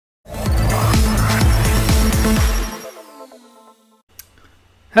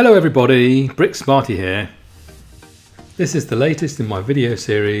Hello everybody, Bricksmart here. This is the latest in my video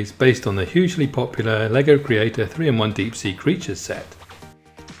series based on the hugely popular LEGO Creator 3-in-1 Deep Sea Creatures set.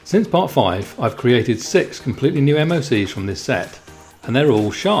 Since part 5 I've created 6 completely new MOCs from this set, and they're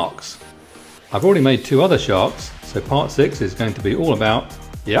all sharks. I've already made 2 other sharks, so part 6 is going to be all about,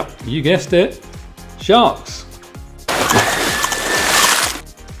 yep, you guessed it, sharks!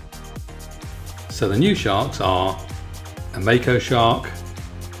 So the new sharks are a Mako shark,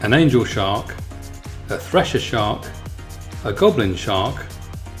 an Angelshark, a Thresher shark, a Goblin shark,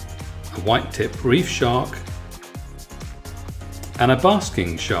 a Whitetip Reef Shark, and a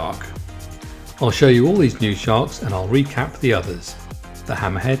Basking shark. I'll show you all these new sharks and I'll recap the others. The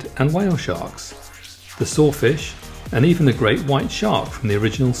Hammerhead and Whale sharks, the Sawfish, and even the great white shark from the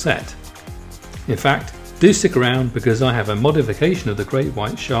original set. In fact, do stick around because I have a modification of the great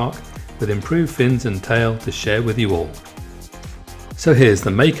white shark with improved fins and tail to share with you all. So here's the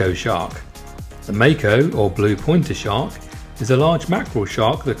Mako shark. The Mako, or blue pointer shark, is a large mackerel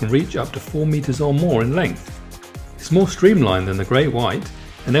shark that can reach up to 4 meters or more in length. It's more streamlined than the great white,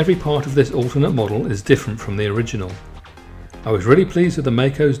 and every part of this alternate model is different from the original. I was really pleased with the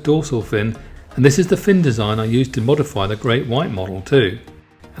Mako's dorsal fin, and this is the fin design I used to modify the great white model too.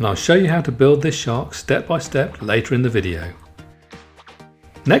 And I'll show you how to build this shark step by step later in the video.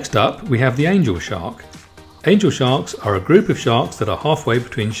 Next up we have the Angelshark. Angelsharks are a group of sharks that are halfway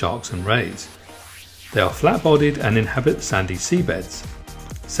between sharks and rays. They are flat-bodied and inhabit sandy seabeds.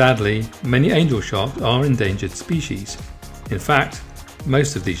 Sadly, many Angelsharks are endangered species. In fact,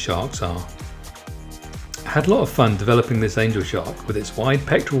 most of these sharks are. I had a lot of fun developing this Angelshark with its wide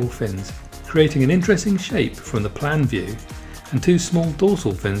pectoral fins, creating an interesting shape from the plan view, and 2 small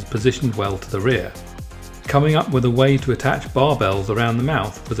dorsal fins positioned well to the rear. Coming up with a way to attach barbells around the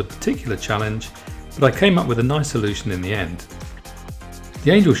mouth was a particular challenge, but I came up with a nice solution in the end.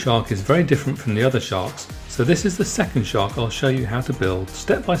 The Angelshark is very different from the other sharks, so this is the second shark I'll show you how to build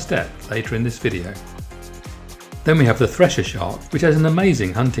step by step later in this video. Then we have the Thresher shark, which has an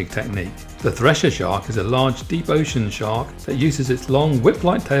amazing hunting technique. The Thresher shark is a large deep ocean shark that uses its long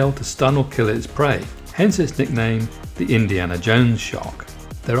whip-like tail to stun or kill its prey, hence its nickname, the Indiana Jones shark.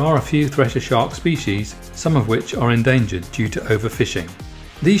 There are a few Thresher shark species, some of which are endangered due to overfishing.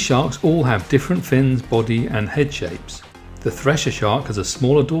 These sharks all have different fins, body and head shapes. The Thresher shark has a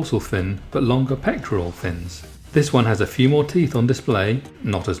smaller dorsal fin but longer pectoral fins. This one has a few more teeth on display,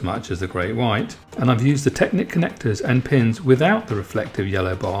 not as much as the great white, and I've used the Technic connectors and pins without the reflective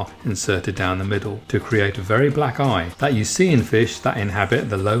yellow bar inserted down the middle to create a very black eye that you see in fish that inhabit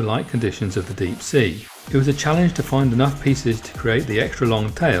the low light conditions of the deep sea. It was a challenge to find enough pieces to create the extra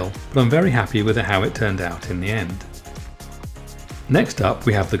long tail, but I'm very happy with how it turned out in the end. Next up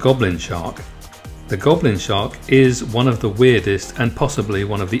we have the Goblin shark. The Goblin shark is one of the weirdest and possibly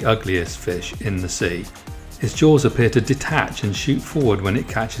one of the ugliest fish in the sea. Its jaws appear to detach and shoot forward when it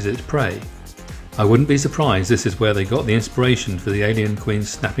catches its prey. I wouldn't be surprised this is where they got the inspiration for the alien queen's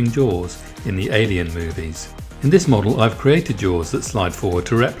snapping jaws in the Alien movies. In this model I've created jaws that slide forward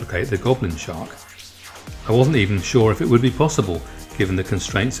to replicate the Goblin shark. I wasn't even sure if it would be possible given the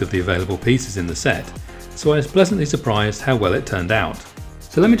constraints of the available pieces in the set, so I was pleasantly surprised how well it turned out.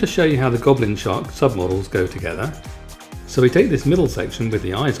 So let me just show you how the Goblin shark submodels go together. So we take this middle section with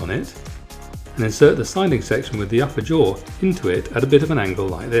the eyes on it and insert the sliding section with the upper jaw into it at a bit of an angle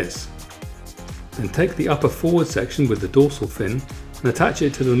like this. Then take the upper forward section with the dorsal fin and attach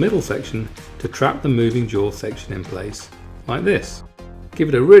it to the middle section to trap the moving jaw section in place, like this. Give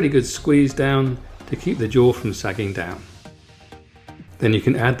it a really good squeeze down to keep the jaw from sagging down. Then you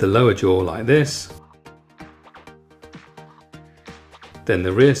can add the lower jaw like this, then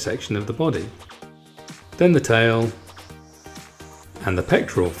the rear section of the body, then the tail and the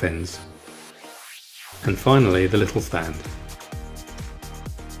pectoral fins, and finally the little stand.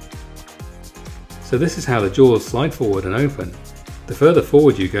 So this is how the jaws slide forward and open. The further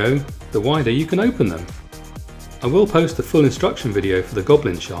forward you go, the wider you can open them. I will post a full instruction video for the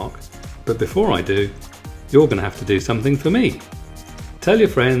Goblin shark, but before I do, you're going to have to do something for me. Tell your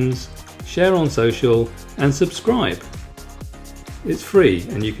friends, share on social and subscribe. It's free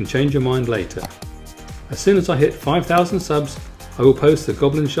and you can change your mind later. As soon as I hit 5,000 subs, I will post the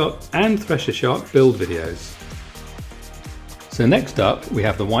Goblin shark and Thresher shark build videos. So next up we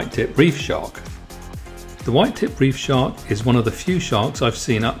have the Whitetip Reef Shark. The Whitetip Reef Shark is one of the few sharks I've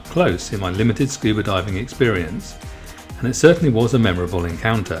seen up close in my limited scuba diving experience, and it certainly was a memorable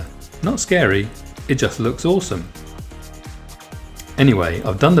encounter. Not scary, it just looks awesome. Anyway,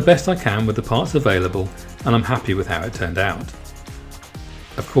 I've done the best I can with the parts available and I'm happy with how it turned out.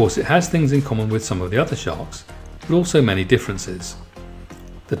 Of course it has things in common with some of the other sharks, but also many differences.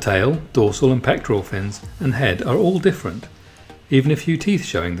 The tail, dorsal and pectoral fins and head are all different, even a few teeth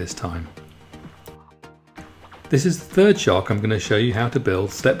showing this time. This is the third shark I'm going to show you how to build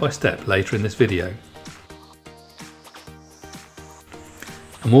step by step later in this video.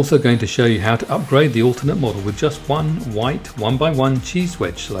 I'm also going to show you how to upgrade the alternate model with just one white 1x1 cheese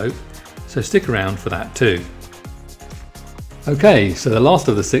wedge slope, so stick around for that too. Okay, so the last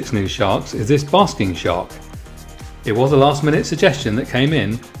of the 6 new sharks is this basking shark. It was a last minute suggestion that came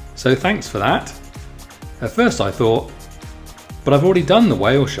in, so thanks for that. At first I thought, but I've already done the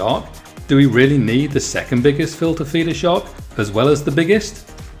whale shark. Do we really need the second biggest filter feeder shark as well as the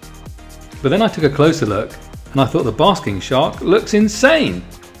biggest? But then I took a closer look and I thought the basking shark looks insane.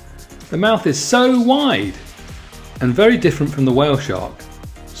 The mouth is so wide and very different from the whale shark.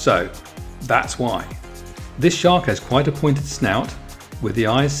 So that's why. This shark has quite a pointed snout with the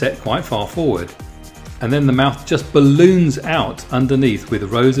eyes set quite far forward, and then the mouth just balloons out underneath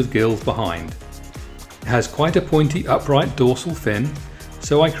with rows of gills behind. It has quite a pointy upright dorsal fin,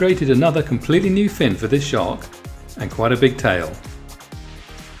 so I created another completely new fin for this shark and quite a big tail.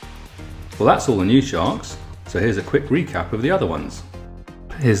 Well, that's all the new sharks, so here's a quick recap of the other ones.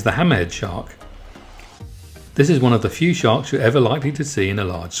 Here's the hammerhead shark. This is one of the few sharks you're ever likely to see in a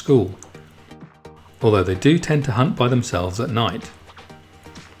large school, although they do tend to hunt by themselves at night.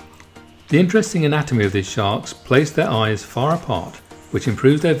 The interesting anatomy of these sharks place their eyes far apart, which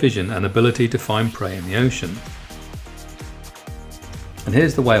improves their vision and ability to find prey in the ocean. And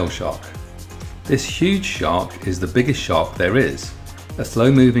here's the whale shark. This huge shark is the biggest shark there is, a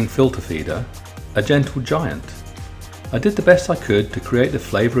slow moving filter feeder, a gentle giant. I did the best I could to create the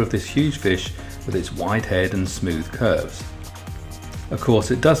flavour of this huge fish with its wide head and smooth curves. Of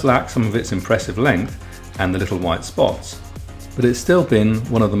course it does lack some of its impressive length and the little white spots, but it's still been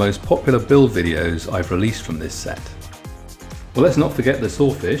one of the most popular build videos I've released from this set. Well, let's not forget the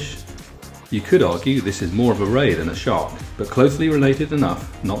sawfish. You could argue this is more of a ray than a shark, but closely related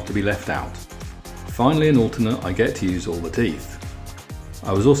enough not to be left out. Finally, an alternate, I get to use all the teeth.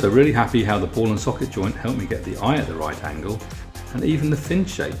 I was also really happy how the ball and socket joint helped me get the eye at the right angle, and even the fin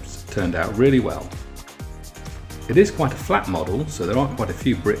shapes turned out really well. It is quite a flat model, so there are quite a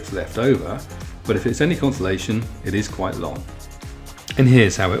few bricks left over, but if it's any consolation, it is quite long. And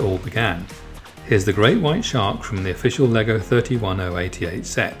here's how it all began. Here's the great white shark from the official LEGO 31088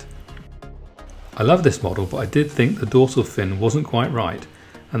 set. I love this model, but I did think the dorsal fin wasn't quite right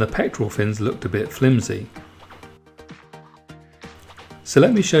and the pectoral fins looked a bit flimsy. So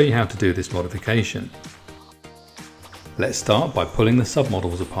let me show you how to do this modification. Let's start by pulling the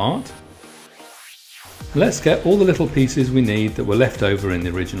submodels apart. Let's get all the little pieces we need that were left over in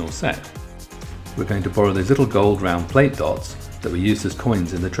the original set. We're going to borrow these little gold round plate dots that were used as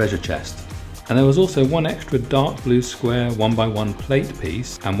coins in the treasure chest. And there was also one extra dark blue square 1x1 plate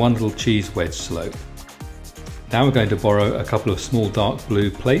piece and one little cheese wedge slope. Now we're going to borrow a couple of small dark blue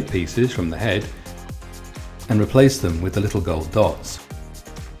plate pieces from the head and replace them with the little gold dots.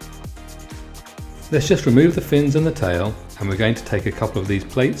 Let's just remove the fins and the tail, and we're going to take a couple of these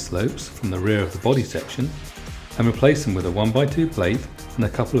plate slopes from the rear of the body section and replace them with a 1x2 plate and a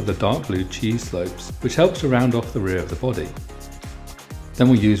couple of the dark blue cheese slopes, which helps to round off the rear of the body. Then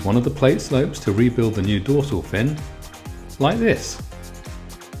we'll use one of the plate slopes to rebuild the new dorsal fin, like this.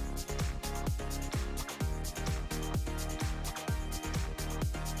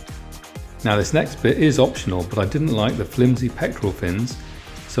 Now this next bit is optional, but I didn't like the flimsy pectoral fins,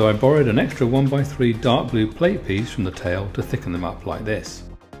 so I borrowed an extra 1x3 dark blue plate piece from the tail to thicken them up like this.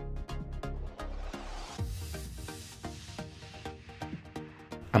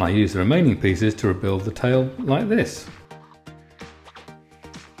 And I used the remaining pieces to rebuild the tail like this.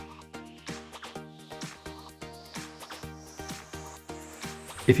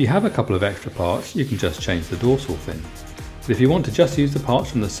 If you have a couple of extra parts, you can just change the dorsal fin. But if you want to just use the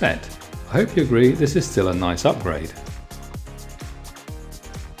parts from the set, I hope you agree this is still a nice upgrade.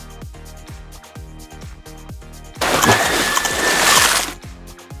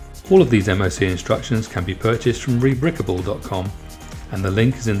 All of these MOC instructions can be purchased from rebrickable.com, and the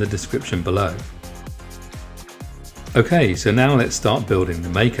link is in the description below. Okay, so now let's start building the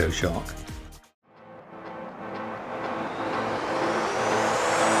Mako shark.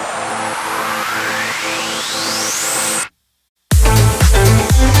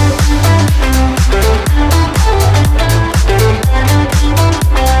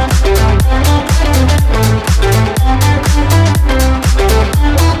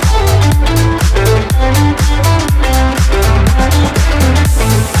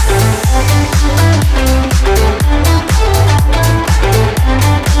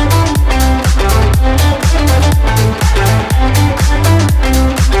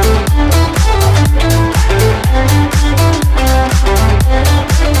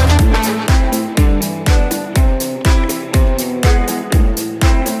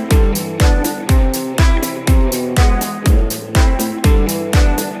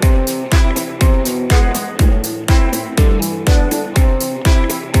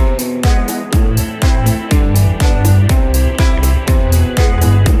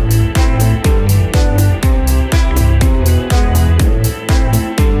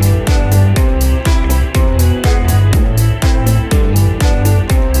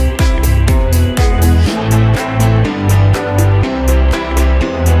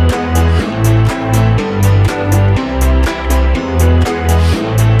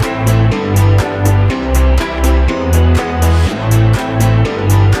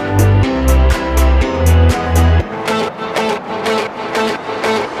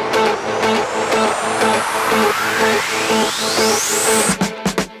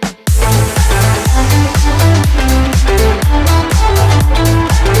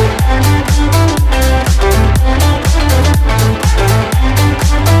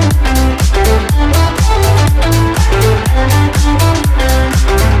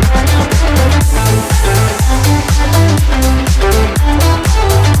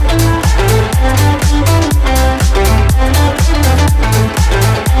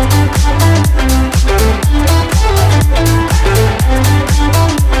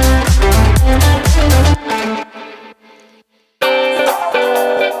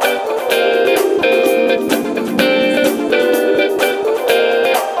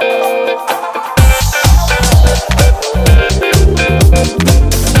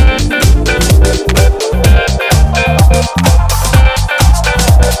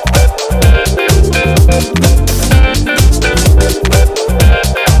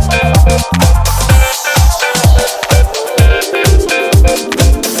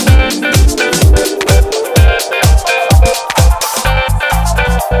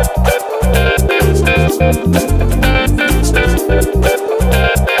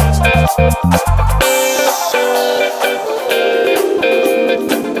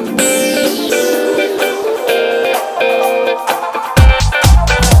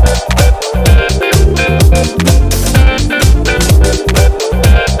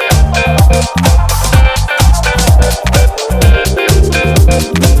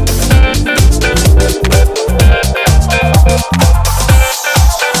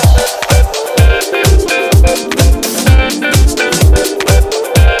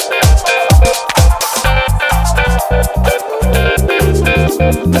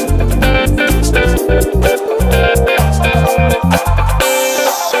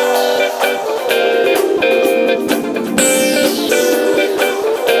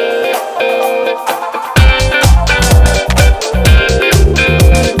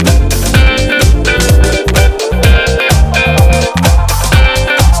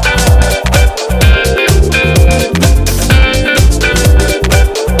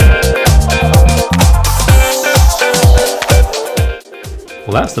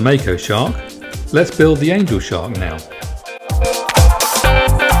 Well, that's the Mako shark. Let's build the Angelshark now.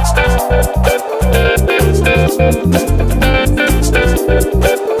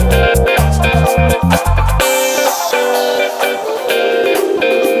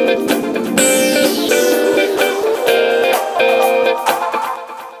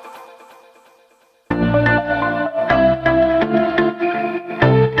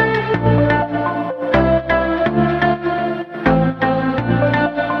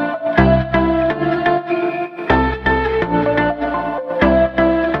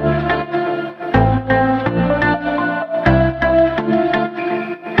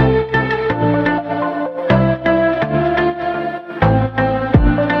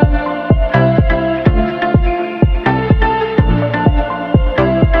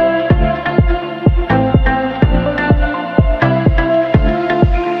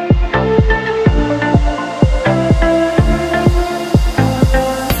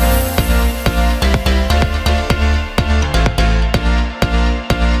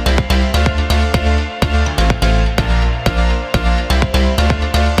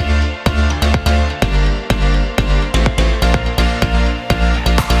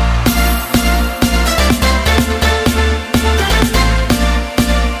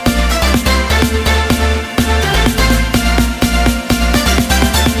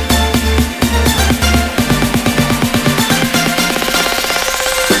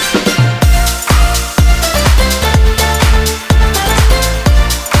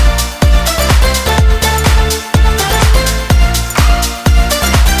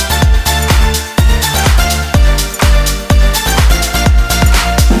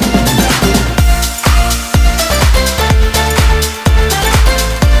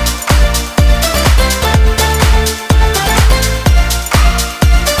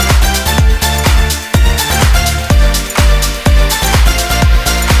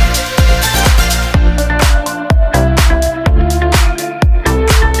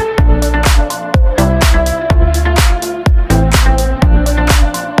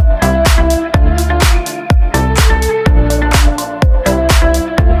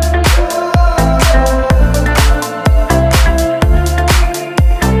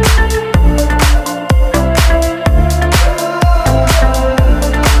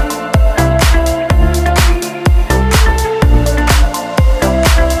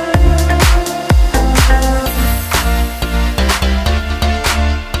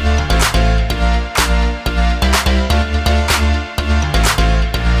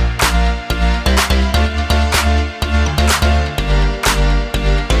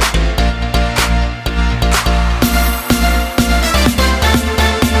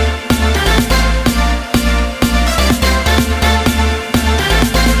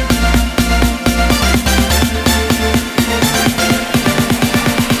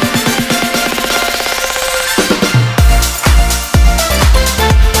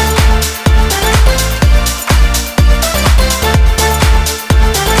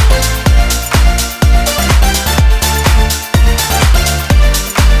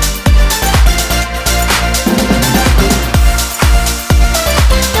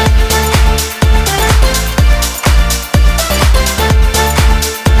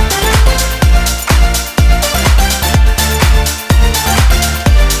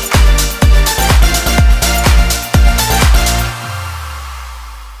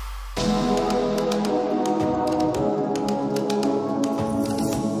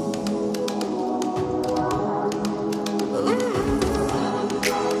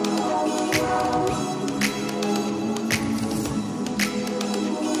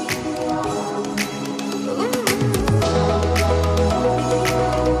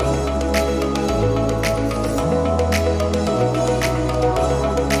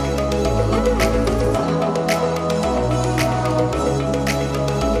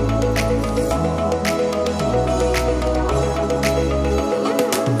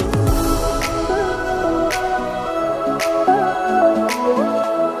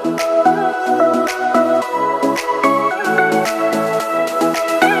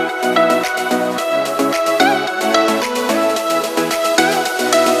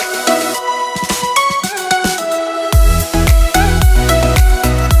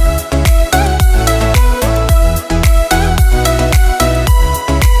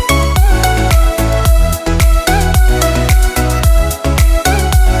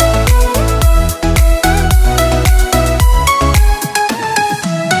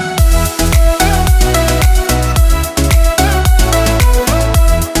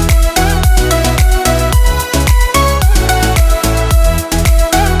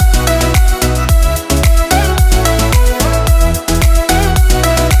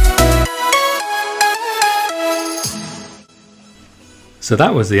 So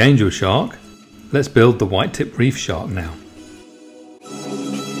that was the Angelshark. Let's build the Whitetip Reef Shark now.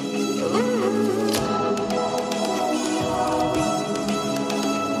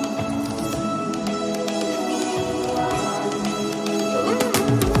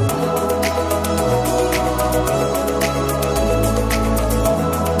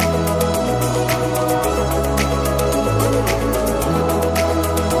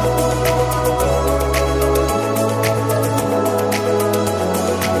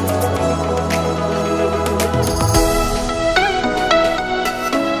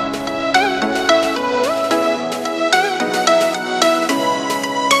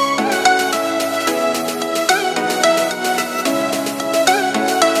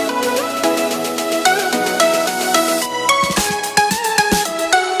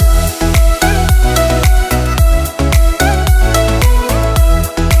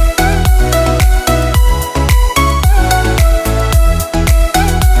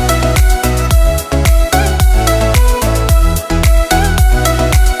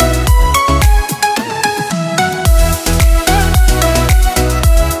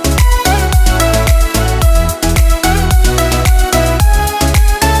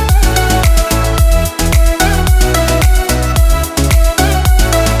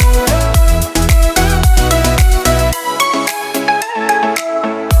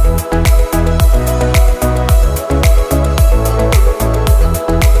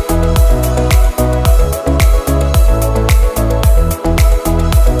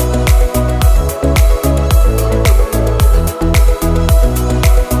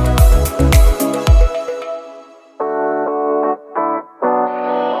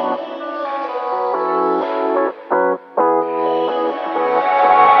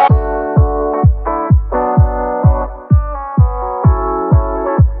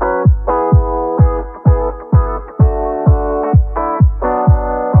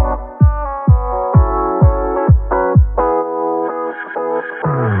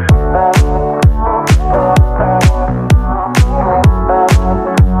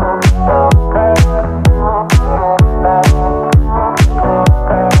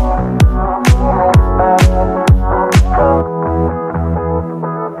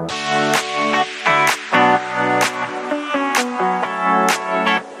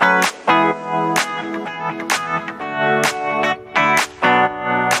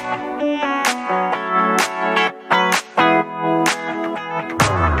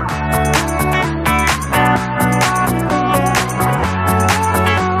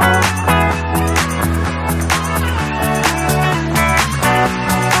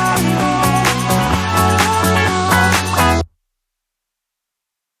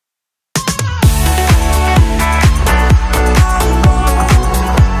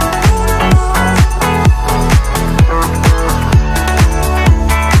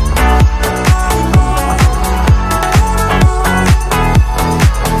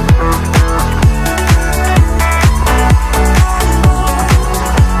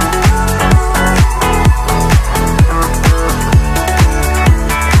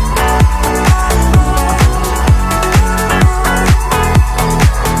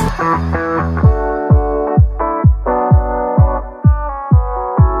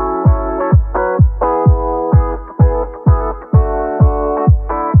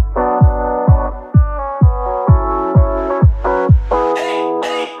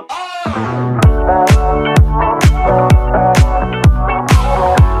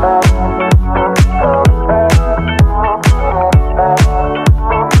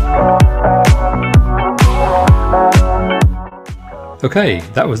 Okay,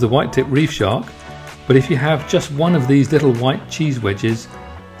 that was the Whitetip Reef Shark, but if you have just one of these little white cheese wedges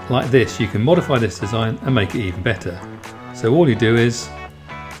like this, you can modify this design and make it even better. So all you do is,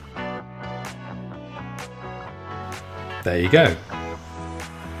 there you go.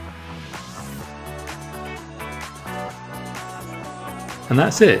 And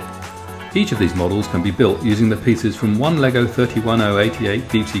that's it. Each of these models can be built using the pieces from one LEGO 31088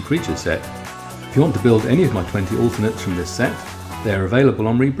 Deep Sea Creatures set. If you want to build any of my 20 alternates from this set, they are available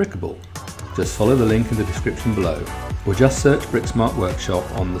on Rebrickable. Just follow the link in the description below, or just search Bricksmart Workshop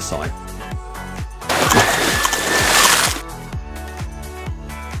on the site.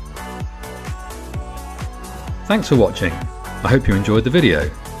 Thanks for watching. I hope you enjoyed the video.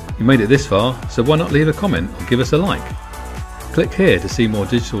 You made it this far, so why not leave a comment or give us a like? Click here to see more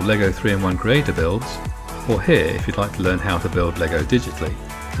digital LEGO 3-in-1 creator builds, or here if you'd like to learn how to build LEGO digitally.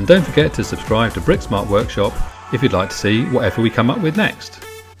 And don't forget to subscribe to Bricksmart Workshop if you'd like to see whatever we come up with next.